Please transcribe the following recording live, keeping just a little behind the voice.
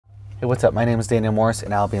Hey, what's up? My name is Daniel Morris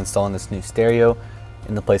and I'll be installing this new stereo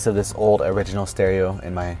in the place of this old original stereo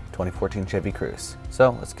in my 2014 Chevy Cruze.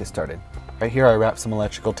 So let's get started. Right here I wrapped some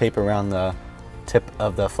electrical tape around the tip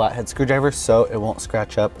of the flathead screwdriver so it won't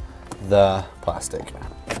scratch up the plastic.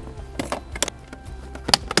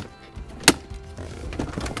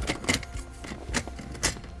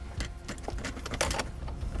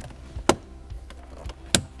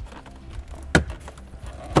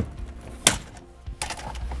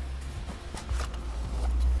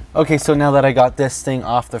 Okay, so now that I got this thing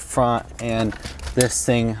off the front and this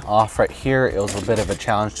thing off right here, it was a bit of a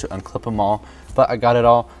challenge to unclip them all, but I got it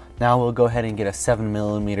all. Now we'll go ahead and get a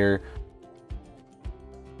 7mm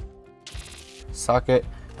socket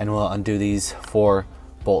and we'll undo these 4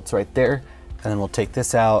 bolts right there, and then we'll take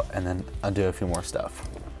this out and then undo a few more stuff.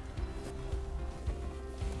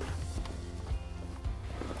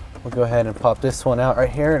 We'll go ahead and pop this one out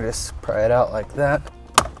right here and just pry it out like that.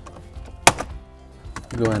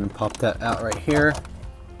 Go ahead and pop that out right here.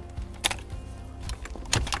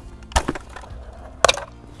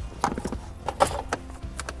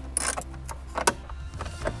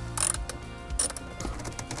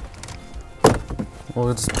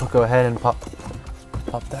 We'll just go ahead and pop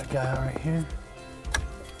that guy out right here.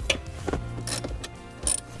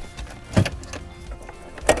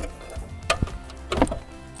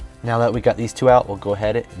 Now that we got these 2 out, we'll go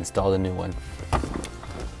ahead and install the new one.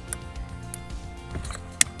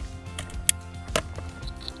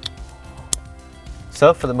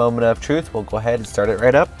 So for the moment of truth, we'll go ahead and start it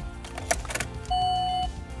right up.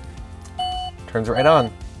 Turns right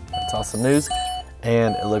on. That's awesome news.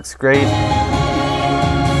 And it looks great.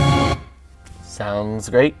 Sounds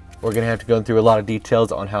great. We're gonna have to go through a lot of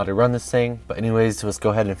details on how to run this thing. But anyways, let's go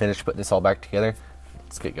ahead and finish putting this all back together.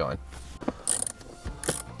 Let's get going.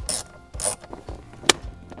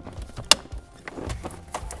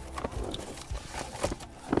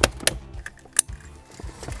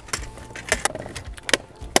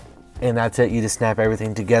 And that's it, you just snap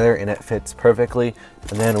everything together and it fits perfectly.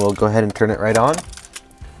 And then we'll go ahead and turn it right on.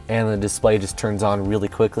 And the display just turns on really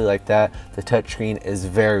quickly like that. The touchscreen is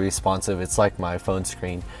very responsive. It's like my phone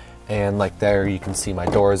screen. And like there, you can see my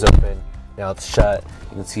door is open. Now it's shut.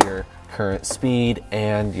 You can see your current speed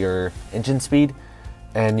and your engine speed.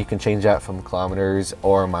 And you can change that from kilometers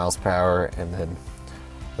or miles per hour, and then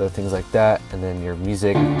other things like that. And then your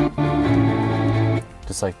music,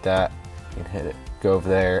 just like that. You can hit it, go over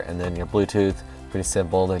there, and then your Bluetooth, pretty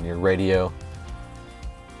simple. Then your radio.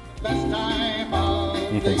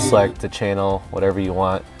 You can select the channel, whatever you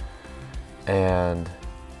want. And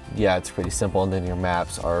yeah, it's pretty simple. And then your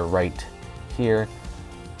maps are right here.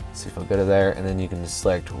 So if I go to there, and then you can just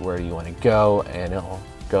select where you want to go, and it'll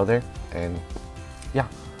go there. And yeah,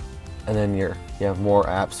 and then you have more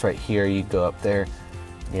apps right here. You go up there,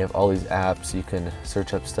 you have all these apps. You can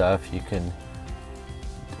search up stuff. You can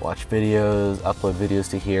watch videos, upload videos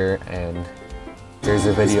to here, and there's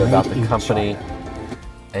a video about the company.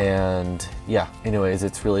 And yeah, anyways,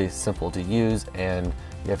 it's really simple to use, and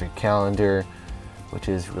you have your calendar, which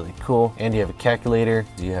is really cool, and you have a calculator,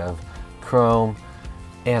 you have Chrome,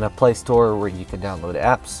 and a Play Store where you can download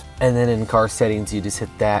apps. And then in car settings, you just hit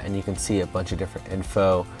that and you can see a bunch of different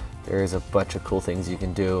info. There's a bunch of cool things you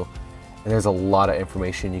can do, and there's a lot of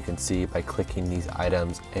information you can see by clicking these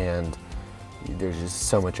items, and there's just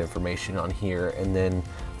so much information on here. And then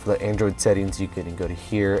for the Android settings, you can go to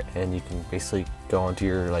here and you can basically go onto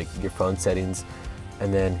your phone settings,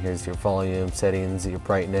 and then here's your volume settings, your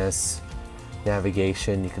brightness,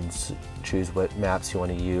 navigation. You can choose what maps you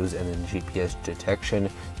want to use, and then GPS detection.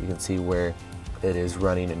 You can see where it is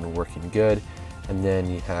running and working good. And then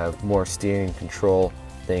you have more steering control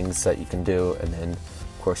things that you can do, and then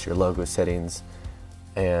of course your logo settings.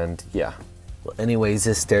 And yeah. Well, anyways,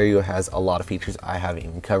 this stereo has a lot of features I haven't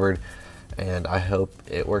even covered, and I hope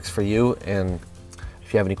it works for you. And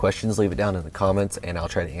if you have any questions, leave it down in the comments and I'll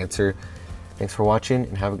try to answer. Thanks for watching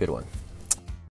and have a good one.